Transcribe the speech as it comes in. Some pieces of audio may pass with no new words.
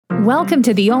Welcome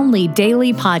to the only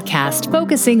daily podcast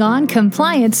focusing on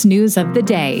compliance news of the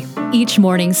day. Each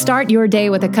morning, start your day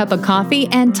with a cup of coffee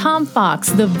and Tom Fox,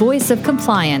 the voice of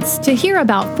compliance, to hear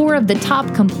about 4 of the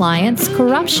top compliance,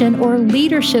 corruption, or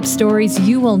leadership stories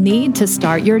you will need to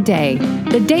start your day.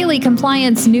 The Daily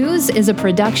Compliance News is a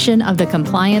production of the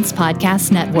Compliance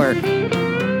Podcast Network.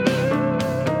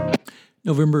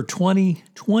 November 20,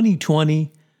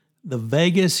 2020, the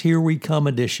Vegas Here We Come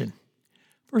edition.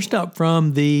 First up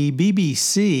from the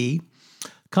BBC,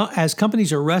 as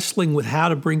companies are wrestling with how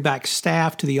to bring back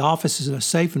staff to the offices in a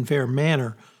safe and fair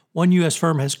manner, one U.S.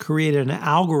 firm has created an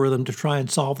algorithm to try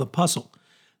and solve the puzzle.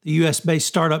 The U.S.-based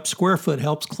startup SquareFoot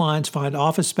helps clients find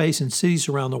office space in cities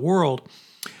around the world,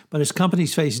 but as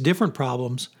companies face different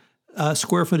problems,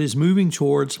 SquareFoot is moving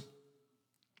towards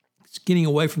getting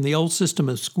away from the old system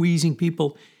of squeezing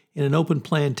people in an open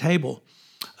plan table.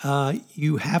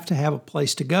 You have to have a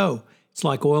place to go. It's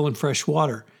like oil and fresh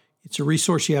water. It's a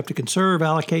resource you have to conserve,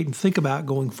 allocate, and think about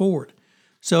going forward.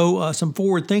 So some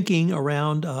forward thinking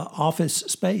around office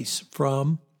space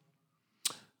from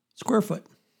SquareFoot.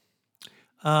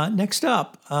 Next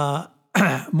up,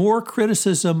 more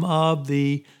criticism of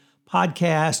the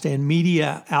podcast and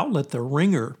media outlet The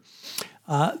Ringer.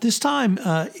 This time,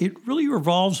 it really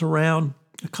revolves around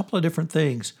a couple of different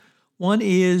things. One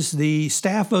is the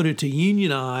staff voted to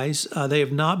unionize. They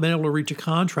have not been able to reach a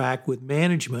contract with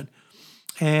management.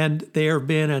 And there have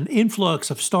been an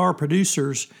influx of star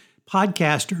producers,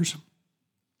 podcasters,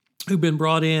 who've been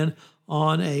brought in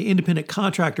on an independent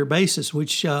contractor basis,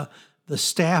 which the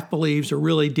staff believes are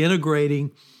really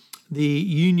denigrating the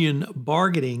union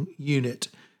bargaining unit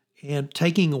and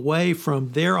taking away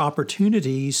from their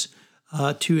opportunities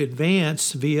to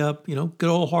advance via, good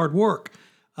old hard work.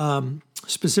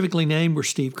 Specifically named were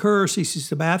Steve Kerr, Cece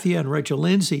Sabathia, and Rachel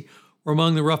Lindsay were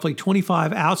among the roughly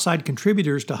 25 outside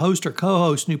contributors to host or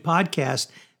co-host new podcasts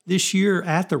this year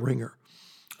at The Ringer.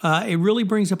 It really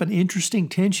brings up an interesting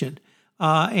tension,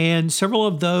 and several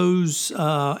of those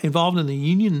involved in the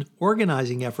union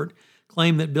organizing effort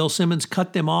claim that Bill Simmons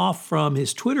cut them off from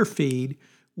his Twitter feed,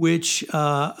 which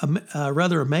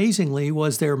rather amazingly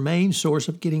was their main source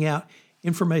of getting out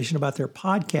information about their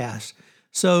podcast.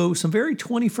 So some very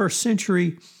 21st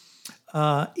century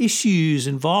issues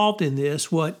involved in this.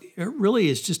 What really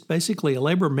is just basically a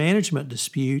labor management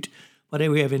dispute. But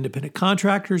we have independent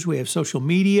contractors, we have social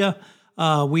media,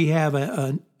 we have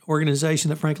an organization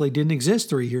that frankly didn't exist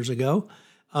 3 years ago,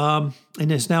 and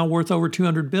is now worth over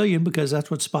 $200 billion because that's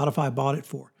what Spotify bought it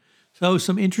for. So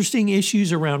some interesting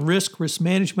issues around risk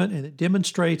management, and it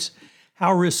demonstrates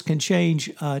how risk can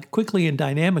change quickly and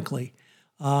dynamically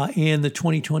in the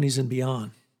 2020s and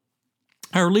beyond.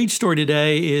 Our lead story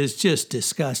today is just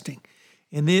disgusting,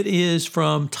 and it is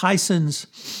from Tyson's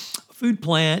food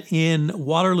plant in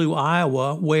Waterloo,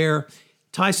 Iowa, where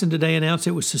Tyson today announced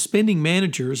it was suspending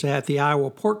managers at the Iowa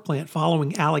pork plant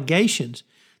following allegations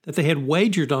that they had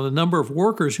wagered on a number of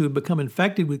workers who had become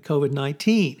infected with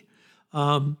COVID-19.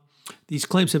 These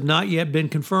claims have not yet been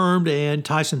confirmed, and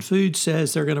Tyson Foods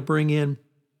says they're going to bring in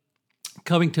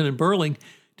Covington and Burling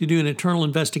to do an internal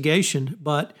investigation,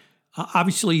 but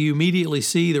obviously you immediately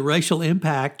see the racial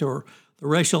impact or the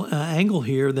racial angle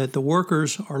here, that the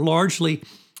workers are largely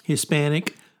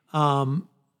Hispanic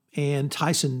and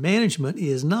Tyson management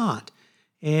is not.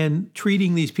 And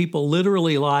treating these people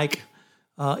literally like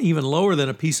even lower than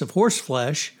a piece of horse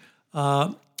flesh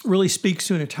really speaks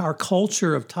to an entire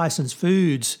culture of Tyson's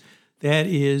Foods that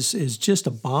is just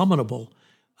abominable.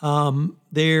 One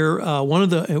of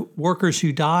the workers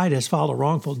who died has filed a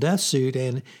wrongful death suit,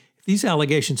 and if these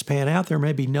allegations pan out, there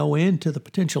may be no end to the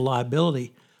potential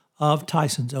liability of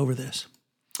Tyson's over this.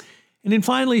 And then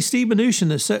finally, Steve Mnuchin,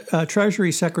 the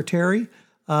Treasury Secretary,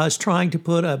 is trying to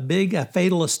put a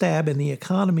fatal stab in the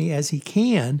economy as he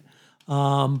can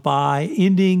by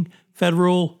ending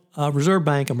Federal Reserve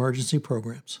Bank emergency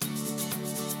programs.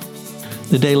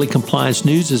 The Daily Compliance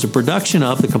News is a production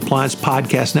of the Compliance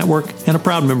Podcast Network and a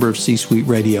proud member of C-Suite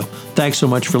Radio. Thanks so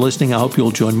much for listening. I hope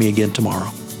you'll join me again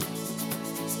tomorrow.